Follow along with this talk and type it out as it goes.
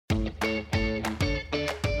Welcome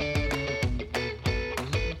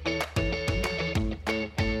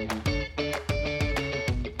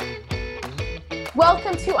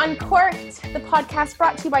to Uncorked, the podcast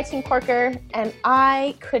brought to you by Team Corker, and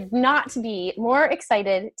I could not be more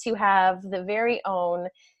excited to have the very own,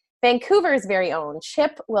 Vancouver's very own,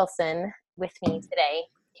 Chip Wilson with me today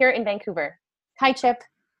here in Vancouver. Hi, Chip.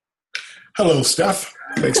 Hello, Steph.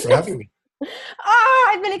 Thanks for having me.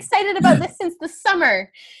 I've been excited about this since the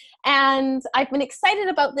summer, and I've been excited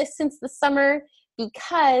about this since the summer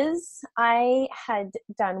because I had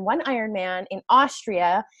done one Ironman in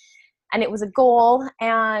Austria, and it was a goal,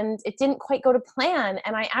 and it didn't quite go to plan.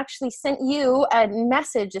 And I actually sent you a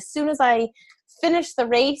message as soon as I finished the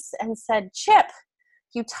race and said, Chip,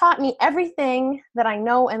 you taught me everything that I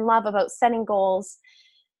know and love about setting goals,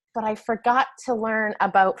 but I forgot to learn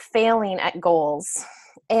about failing at goals.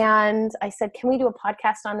 And I said, can we do a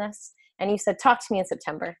podcast on this? And you said, talk to me in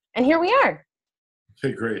September. And here we are.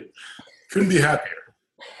 Okay, great. Couldn't be happier.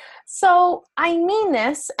 So I mean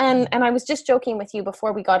this, and I was just joking with you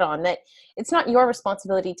before we got on, that it's not your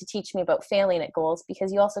responsibility to teach me about failing at goals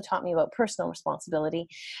because you also taught me about personal responsibility.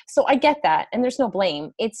 So I get that, and there's no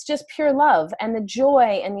blame. It's just pure love and the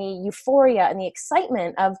joy and the euphoria and the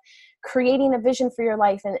excitement of creating a vision for your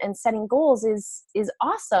life and setting goals is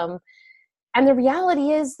awesome. And the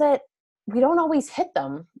reality is that we don't always hit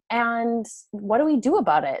them. And what do we do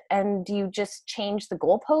about it? And do you just change the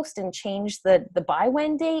goalpost and change the by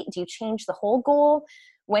when date? Do you change the whole goal?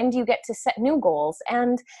 When do you get to set new goals?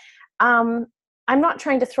 And I'm not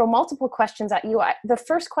trying to throw multiple questions at you. The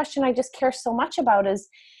first question I just care so much about is,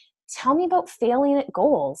 tell me about failing at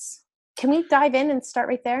goals. Can we dive in and start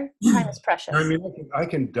right there? Time is precious. I mean, I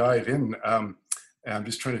can dive in. And I'm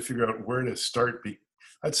just trying to figure out where to start.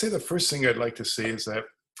 I'd say the first thing I'd like to say is that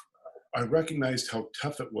I recognized how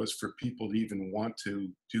tough it was for people to even want to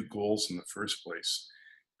do goals in the first place,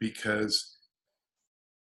 because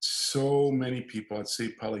so many people, I'd say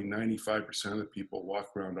probably 95% of the people,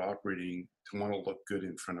 walk around operating to want to look good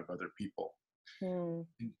in front of other people. On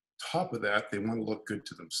top of that, they want to look good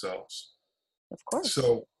to themselves. Of course.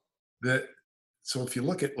 So if you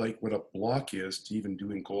look at like what a block is to even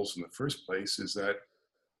doing goals in the first place, is that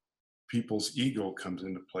people's ego comes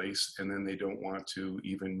into place, and then they don't want to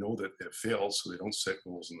even know that they've failed, so they don't set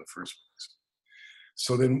goals in the first place.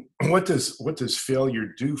 So then what does failure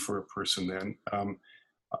do for a person then? I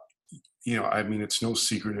mean, it's no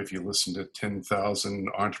secret if you listen to 10,000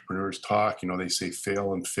 entrepreneurs talk, they say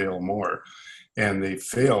fail and fail more. And they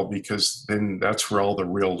fail because then that's where all the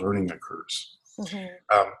real learning occurs.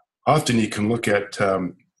 Mm-hmm. Often you can look at,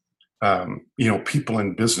 people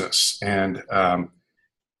in business, and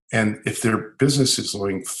if their business is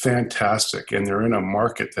going fantastic and they're in a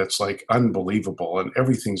market that's like unbelievable and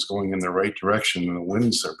everything's going in the right direction and the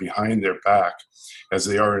winds are behind their back as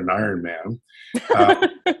they are in Ironman,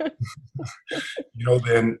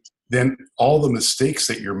 then all the mistakes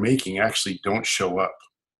that you're making actually don't show up.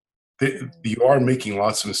 You are making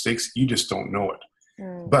lots of mistakes, you just don't know it.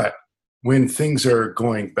 But when things are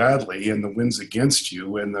going badly and the wind's against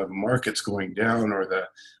you and the market's going down,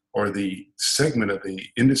 or the segment of the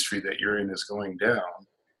industry that you're in is going down,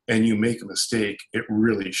 and you make a mistake, it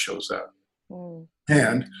really shows up.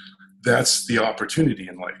 And that's the opportunity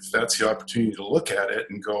in life. That's the opportunity to look at it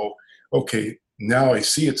and go, okay, now I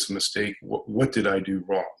see it's a mistake. What did I do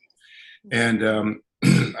wrong? And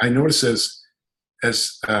I notice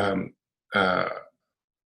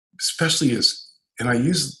especially and I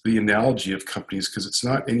use the analogy of companies because it's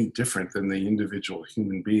not any different than the individual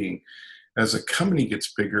human being. As a company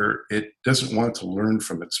gets bigger, it doesn't want to learn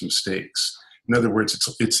from its mistakes. In other words,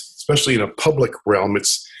 it's especially in a public realm,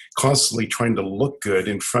 it's constantly trying to look good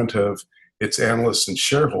in front of its analysts and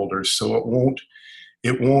shareholders, so it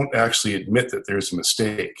won't actually admit that there's a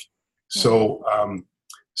mistake. So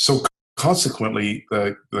consequently,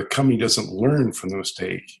 the company doesn't learn from the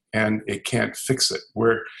mistake, and it can't fix it.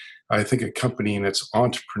 Where I think a company in its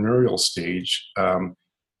entrepreneurial stage,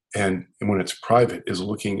 and when it's private, is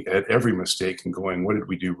looking at every mistake and going, what did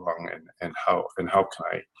we do wrong, and how can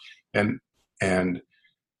I, and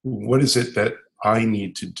what is it that I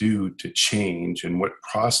need to do to change, and what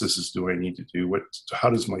processes do I need to do? How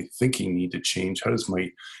does my thinking need to change? How does my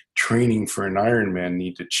training for an Ironman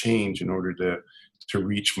need to change in order to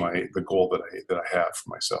reach the goal that I have for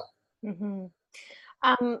myself?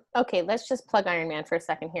 Mm-hmm. Okay, let's just plug Ironman for a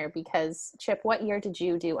second here, because Chip, what year did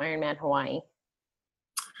you do Ironman Hawaii?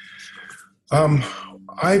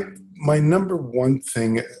 My number one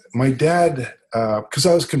thing, my dad, because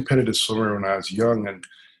I was a competitive swimmer when I was young, and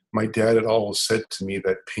my dad had always said to me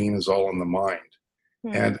that pain is all in the mind.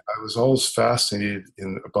 Hmm. And I was always fascinated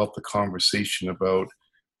about the conversation about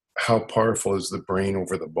how powerful is the brain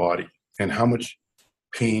over the body, and how much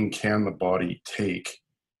pain can the body take,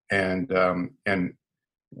 and and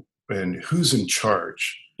who's in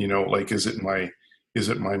charge, like, is it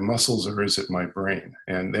my muscles or is it my brain?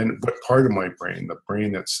 And then what part of my brain, the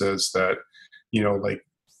brain that says that, like,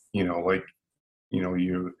 like,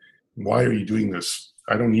 you, why are you doing this?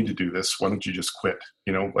 I don't need to do this. Why don't you just quit?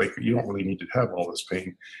 Like, you don't really need to have all this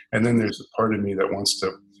pain. And then there's a part of me that wants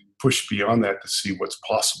to push beyond that to see what's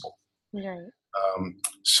possible. Right.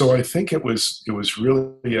 So I think it was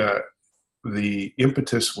really, the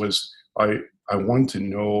impetus was, I wanted to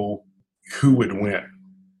know who would win.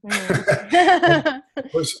 Mm. And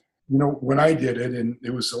of course, when I did it, and it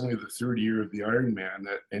was only the third year of the Ironman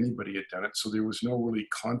that anybody had done it, so there was no really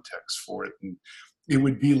context for it. And it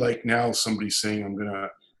would be like now somebody saying,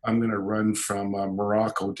 I'm gonna run from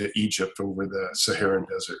Morocco to Egypt over the Sahara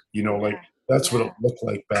Desert. Like, Yeah. that's what Yeah. it looked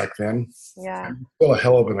like back then. Yeah. And still a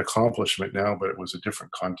hell of an accomplishment now, but it was a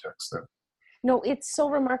different context then. No, it's so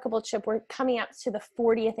remarkable, Chip. We're coming up to the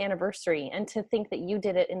 40th anniversary, and to think that you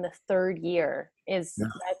did it in the third year Yeah.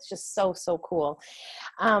 that's just so, so cool.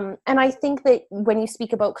 And I think that when you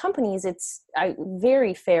speak about companies, it's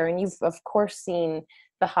very fair. And you've, of course, seen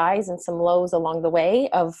the highs and some lows along the way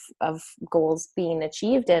of goals being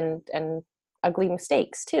achieved, and ugly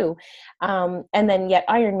mistakes too. And then yet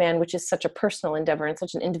Ironman, which is such a personal endeavor and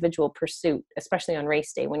such an individual pursuit, especially on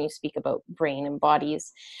race day, when you speak about brain and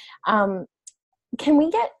bodies. Can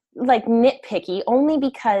we get like nitpicky, only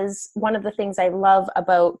because one of the things I love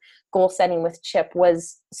about goal setting with Chip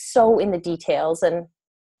was so in the details. And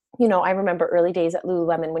I remember early days at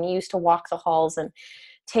Lululemon when you used to walk the halls and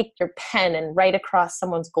take your pen and write across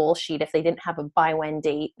someone's goal sheet if they didn't have a by when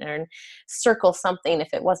date, or circle something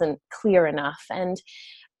if it wasn't clear enough. And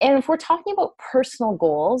if we're talking about personal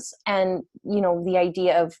goals, and the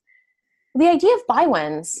idea of by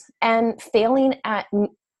whens and failing at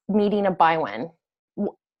meeting a by when,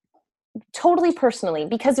 totally personally,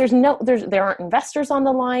 because there aren't investors on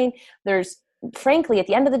the line. There's, frankly, at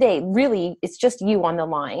the end of the day, really, it's just you on the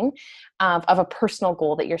line of a personal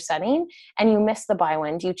goal that you're setting, and you miss the buy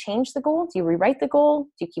when. Do you change the goal? Do you rewrite the goal?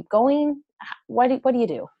 Do you keep going? What do you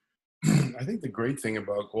do? I think the great thing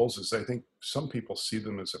about goals is, I think some people see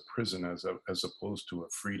them as a prison, as opposed to a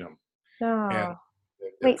freedom. And Oh,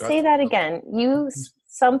 they've wait, got say that again.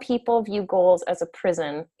 Some people view goals as a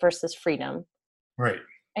prison versus freedom, right.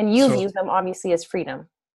 and you So view them obviously as freedom.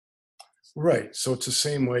 right. So it's the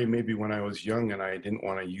same way maybe when I was young and I didn't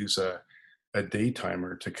want to use a day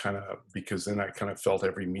timer to kind of, because then I kind of felt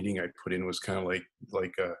every meeting I put in was kind of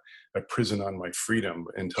like a prison on my freedom,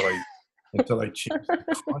 until I changed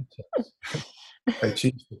the context. I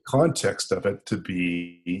changed the context of it to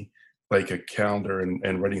be like a calendar,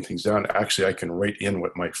 and writing things down. Actually, I can write in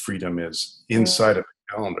what my freedom is Mm, inside of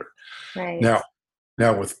a calendar. right.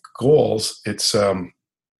 Now, with goals, it's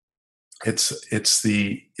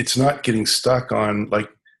not getting stuck on, like,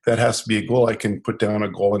 that has to be a goal. I can put down a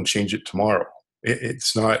goal and change it tomorrow.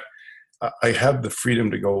 It's not. I have the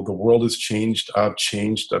freedom to go, the world has changed. I've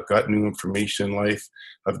changed. I've got new information in life.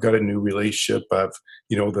 I've got a new relationship. The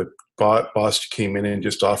boss came in and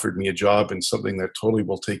just offered me a job in something that totally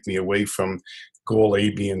will take me away from goal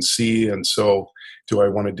A, B, and C. And so, do I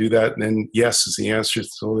want to do that? And then yes is the answer.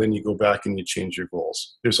 So then you go back and you change your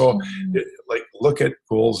goals. Mm. Like, look at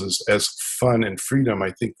goals as fun and freedom.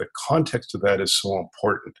 I think the context of that is so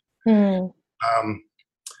important. Mm. Um,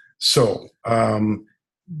 so,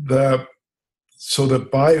 the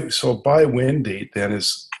by when date then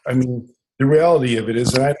is, I mean, the reality of it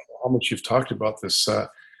is, and I don't know how much you've talked about this stuff,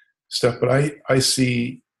 but I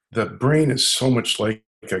see the brain is so much like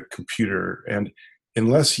a computer, and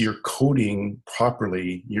unless you're coding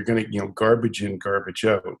properly, you're going to, garbage in, garbage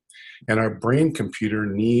out. And our brain computer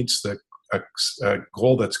needs a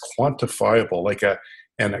goal that's quantifiable, like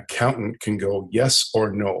an accountant can go yes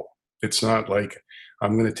or no. It's not like,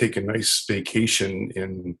 I'm going to take a nice vacation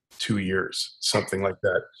in 2 years, something like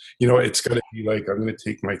that. It's got to be like, I'm going to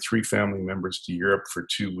take my 3 family members to Europe for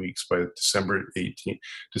 2 weeks by December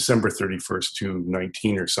 31st to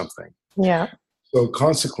 19 or something. Yeah. So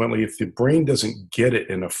consequently, if the brain doesn't get it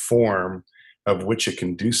in a form of which it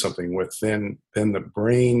can do something with, then the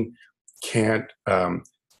brain can't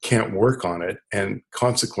work on it, and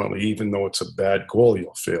consequently, even though it's a bad goal,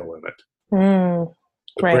 you'll fail in it. Mm.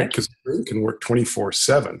 The brain, Right. because the brain can work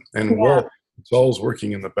 24/7, and Yeah. it's always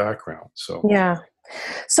working in the background. So Yeah.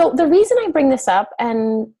 So the reason I bring this up,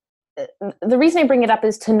 and the reason I bring it up,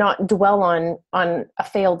 is to not dwell on a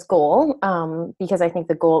failed goal, because I think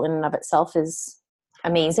the goal in and of itself is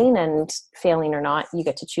amazing, and failing or not, you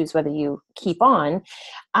get to choose whether you keep on.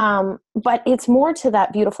 But it's more to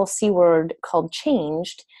that beautiful C word called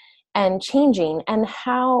changed and changing, and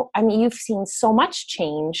how, I mean, you've seen so much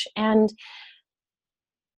change, and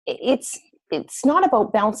it's not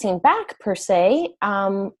about bouncing back per se,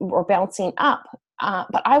 or bouncing up.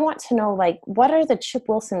 But I want to know, like, what are the Chip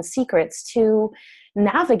Wilson secrets to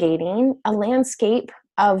navigating a landscape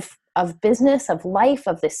of business, of life,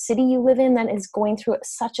 of the city you live in that is going through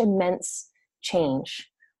such immense change?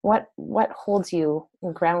 What holds you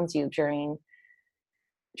and grounds you during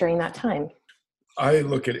that time? I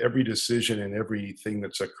look at every decision and everything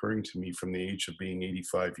that's occurring to me from the age of being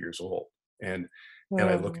 85 years old. And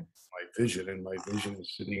I look at my vision, and my vision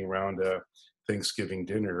is sitting around a Thanksgiving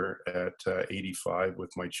dinner at 85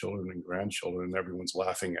 with my children and grandchildren, and everyone's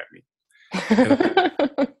laughing at me.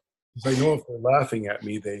 And I know if they're laughing at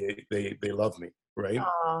me, they love me, right?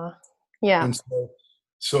 Yeah. And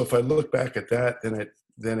so if I look back at that,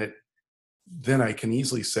 then I can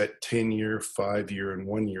easily set 10-year, 5-year, and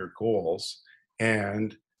 1-year goals,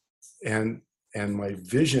 and my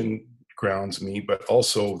vision grounds me, but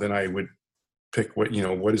also then I would pick what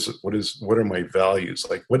are my values,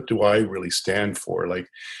 like what do I really stand for, like,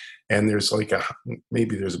 and there's like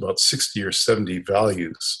maybe there's about 60 or 70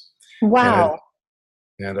 values. Wow.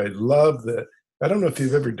 And I love that. I don't know if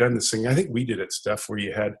you've ever done this thing. I think we did it, Steph,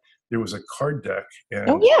 where there was a card deck. And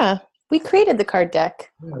oh yeah, we created the card deck.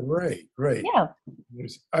 Yeah, right. Yeah.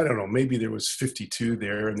 I don't know, maybe there was 52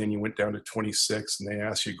 there, and then you went down to 26, and they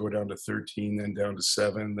asked you to go down to 13, then down to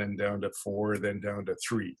 7, then down to 4, then down to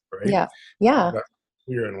 3, right? Yeah. You got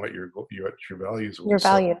clear on what your values were. Your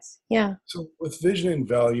values. Yeah. So with vision and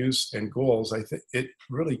values and goals, I think it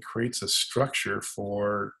really creates a structure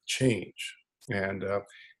for change. And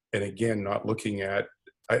again, not looking at,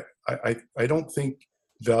 I don't think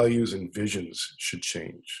values and visions should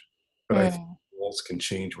change, but I think goals can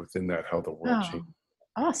change within that, how the world changes.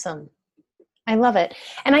 Awesome. I love it.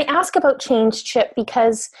 And I ask about change, Chip,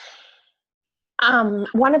 because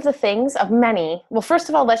one of the things of many, well, first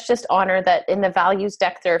of all, let's just honor that in the values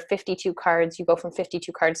deck, there are 52 cards. You go from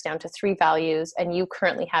 52 cards down to 3 values, and you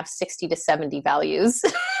currently have 60 to 70 values.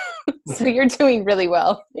 So you're doing really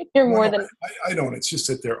well. You're more than... I don't. It's just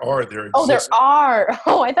that there exist. Oh, there are.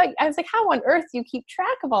 Oh, I was like, how on earth do you keep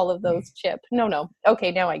track of all of those, Chip? No.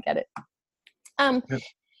 Okay, now I get it.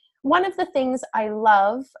 One of the things I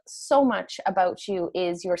love so much about you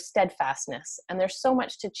is your steadfastness. And there's so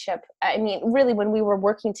much to Chip. I mean, really, when we were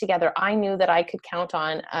working together, I knew that I could count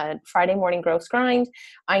on a Friday morning gross grind.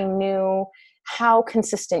 I knew how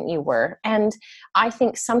consistent you were. And I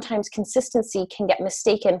think sometimes consistency can get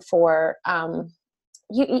mistaken for,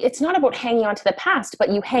 it's not about hanging on to the past,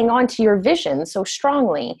 but you hang on to your vision so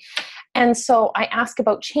strongly. And so I ask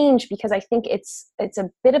about change because I think it's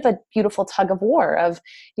a bit of a beautiful tug of war of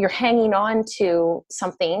you're hanging on to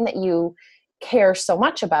something that you care so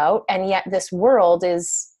much about, and yet this world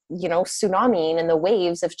is, tsunamiing, and the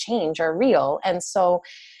waves of change are real. And so,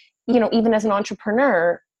 even as an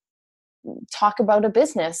entrepreneur, talk about a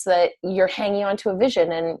business that you're hanging on to a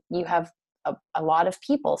vision, and you have a lot of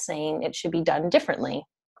people saying it should be done differently.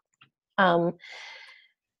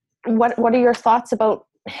 What are your thoughts about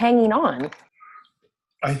hanging on?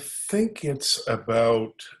 I think it's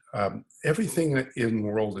about everything in the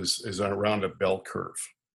world is around a bell curve.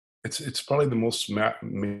 It's probably the most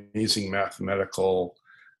amazing mathematical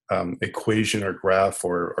equation or graph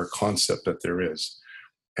or concept that there is,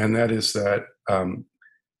 and that is that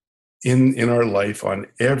in our life, on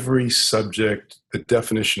every subject, the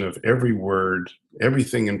definition of every word,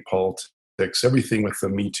 everything in politics, everything with the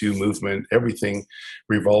Me Too movement, everything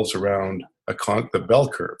revolves around the bell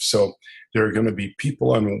curve. So there are going to be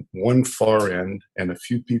people on one far end and a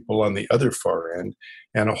few people on the other far end,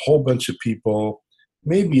 and a whole bunch of people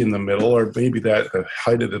maybe in the middle, or maybe that the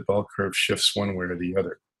height of the bell curve shifts one way or the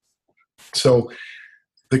other. So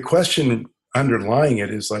the question underlying it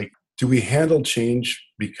is like, do we handle change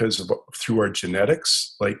through our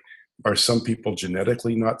genetics? Like, are some people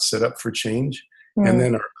genetically not set up for change? And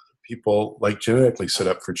then are people like genetically set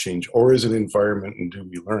up for change? Or is it environment, and do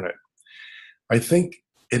we learn it? I think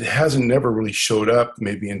it hasn't never really showed up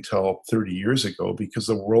maybe until 30 years ago, because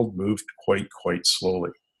the world moved quite slowly.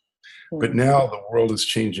 But now the world is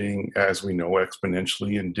changing, as we know,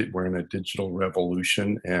 exponentially, and we're in a digital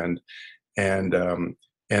revolution, and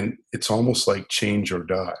it's almost like change or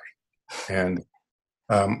die. And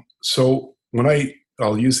so when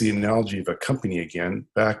I'll use the analogy of a company again.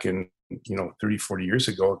 Back in 30, 40 years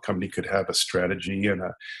ago, a company could have a strategy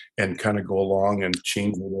and kind of go along and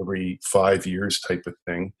change it every 5 years type of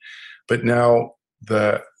thing. But now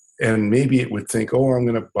and maybe it would think, oh, I'm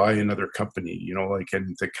going to buy another company, like,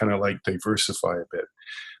 and to kind of like diversify a bit.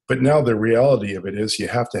 But now the reality of it is you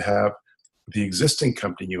have to have the existing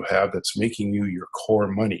company you have that's making you your core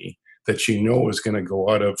money that is going to go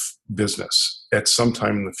out of business at some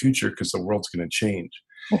time in the future because the world's going to change.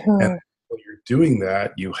 And Mm-hmm. while you're doing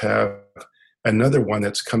that, you have another one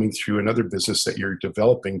that's coming through, another business that you're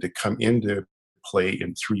developing to come into play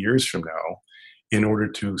in 3 years from now in order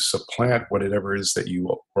to supplant whatever it is that you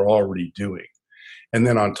are already doing. And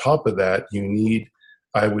then on top of that, you need,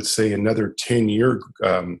 I would say, another 10-year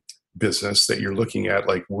business that you're looking at,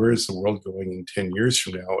 like, where is the world going in 10 years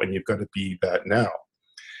from now? And you've got to be that now.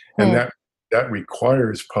 And that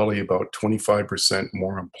requires probably about 25%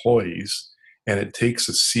 more employees. And it takes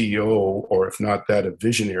a CEO, or if not that, a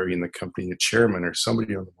visionary in the company, a chairman or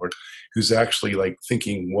somebody on the board who's actually like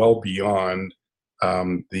thinking well beyond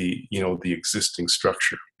the existing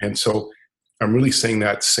structure. And so I'm really saying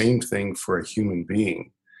that same thing for a human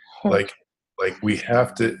being. Like we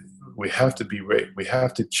have to be right. We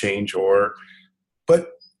have to change, but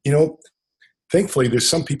thankfully there's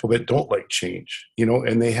some people that don't like change,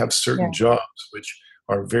 and they have certain jobs which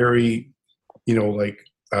are very, like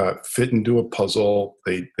fit into a puzzle.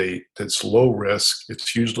 It's low risk.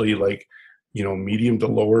 It's usually like, medium to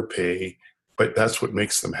lower pay, but that's what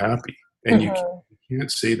makes them happy. And you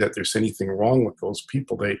can't say that there's anything wrong with those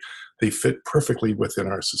people. They fit perfectly within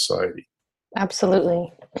our society.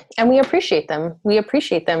 Absolutely. And we appreciate them. We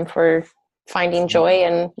appreciate them for finding joy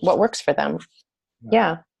in what works for them.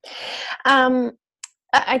 Yeah.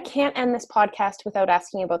 I can't end this podcast without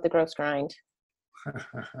asking about the gross grind.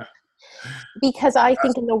 Because I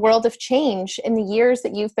think in the world of change, in the years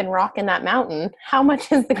that you've been rocking that mountain, how much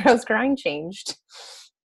has the gross grind changed?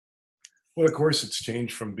 Well, of course, it's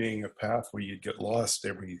changed from being a path where you'd get lost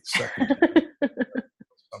every second.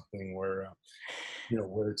 Something where,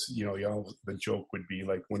 where it's, the joke would be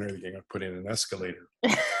like, when are they going to put in an escalator?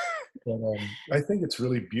 But I think it's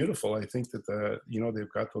really beautiful. I think that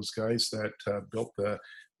they've got those guys that built the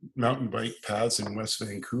mountain bike paths in West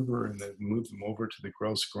Vancouver, and they've moved them over to the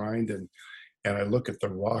gross grind. And I look at the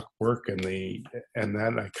rock work and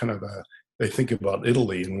then I kind of I think about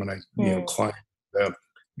Italy, and when I climb the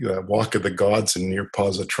Walk of the Gods near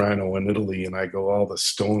Positano in Italy, and I go all the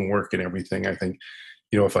stonework and everything, I think,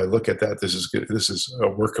 if I look at that, this is good. This is a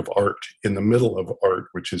work of art in the middle of art,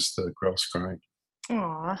 which is the gross grind.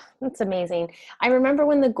 Aw, that's amazing. I remember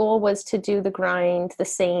when the goal was to do the grind the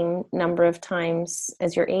same number of times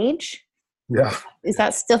as your age. Yeah. Is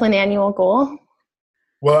that still an annual goal?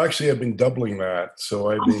 Well, actually, I've been doubling that.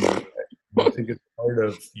 So I think it's part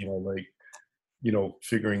of,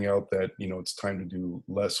 figuring out that, it's time to do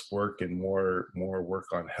less work and more work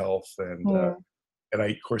on health. And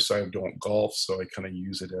of course, I don't golf, so I kind of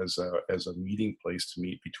use it as a meeting place to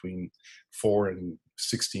meet between 4 and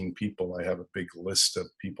 16 people. I have a big list of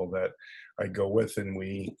people that I go with, and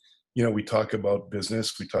we talk about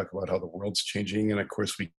business, we talk about how the world's changing, and of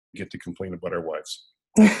course, we get to complain about our wives.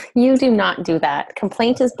 You do not do that.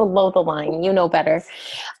 Complaint is below the line. You know better.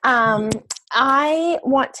 I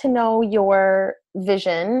want to know your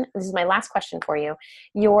vision. This is my last question for you.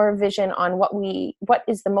 Your vision on what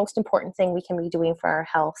is the most important thing we can be doing for our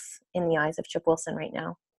health in the eyes of Chip Wilson right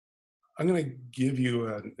now? I'm going to give you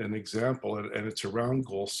an example, and it's around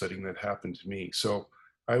goal setting that happened to me. So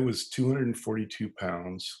I was 242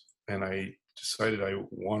 pounds, and I decided I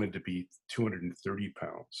wanted to be 230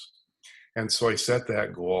 pounds. And so I set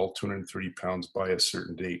that goal, 230 pounds, by a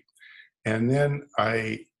certain date. And then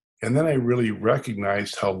I really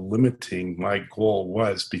recognized how limiting my goal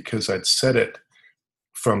was, because I'd set it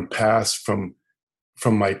from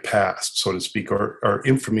my past, so to speak, or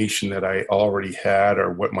information that I already had,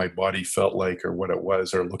 or what my body felt like, or what it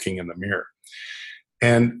was, or looking in the mirror.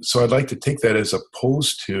 And so I'd like to take that as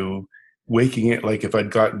opposed to waking it, like if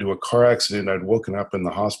I'd gotten into a car accident, I'd woken up in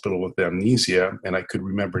the hospital with amnesia, and I could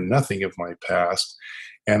remember nothing of my past.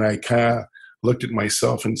 And I kind of looked at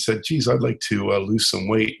myself and said, geez, I'd like to lose some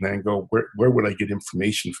weight. And then go, where would I get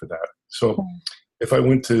information for that? So if I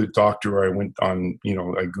went to a doctor, or I went on,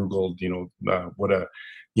 I Googled, what a,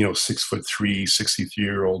 6'3",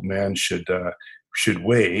 63-year-old man should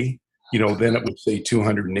weigh, then it would say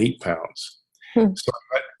 208 pounds. So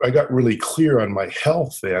I got really clear on my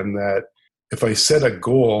health then, that if I set a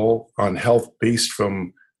goal on health based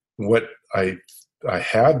from what I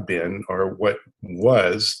have been, or what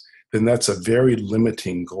was, then that's a very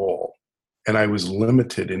limiting goal. And I was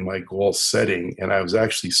limited in my goal setting, and I was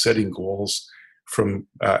actually setting goals from,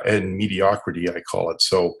 and mediocrity, I call it.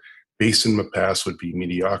 So based in the past would be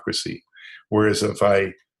mediocrity. Whereas if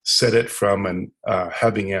I set it from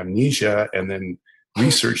having amnesia, and then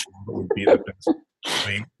research what would be the best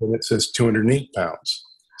weight, and it says 208 pounds.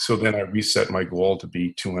 So then I reset my goal to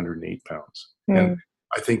be 208 pounds. And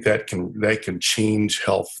I think that can change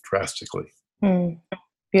health drastically.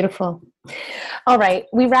 Beautiful. All right.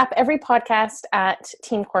 We wrap every podcast at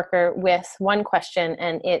Team Corker with one question,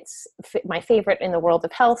 and it's my favorite in the world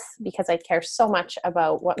of health because I care so much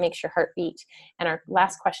about what makes your heart beat. And our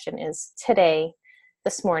last question is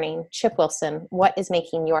this morning, Chip Wilson, what is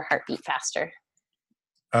making your heart beat faster?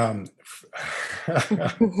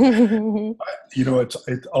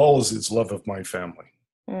 It always is love of my family.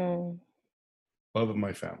 Love of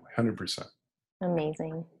my family, 100%.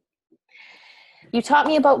 Amazing. You taught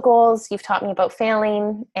me about goals. You've taught me about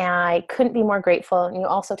failing, and I couldn't be more grateful. And you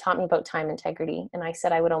also taught me about time integrity. And I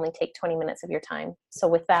said I would only take 20 minutes of your time. So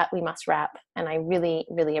with that, we must wrap. And I really,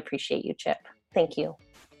 really appreciate you, Chip. Thank you.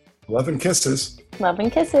 Love and kisses. Love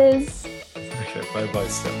and kisses. Okay, bye-bye,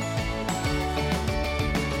 Steph.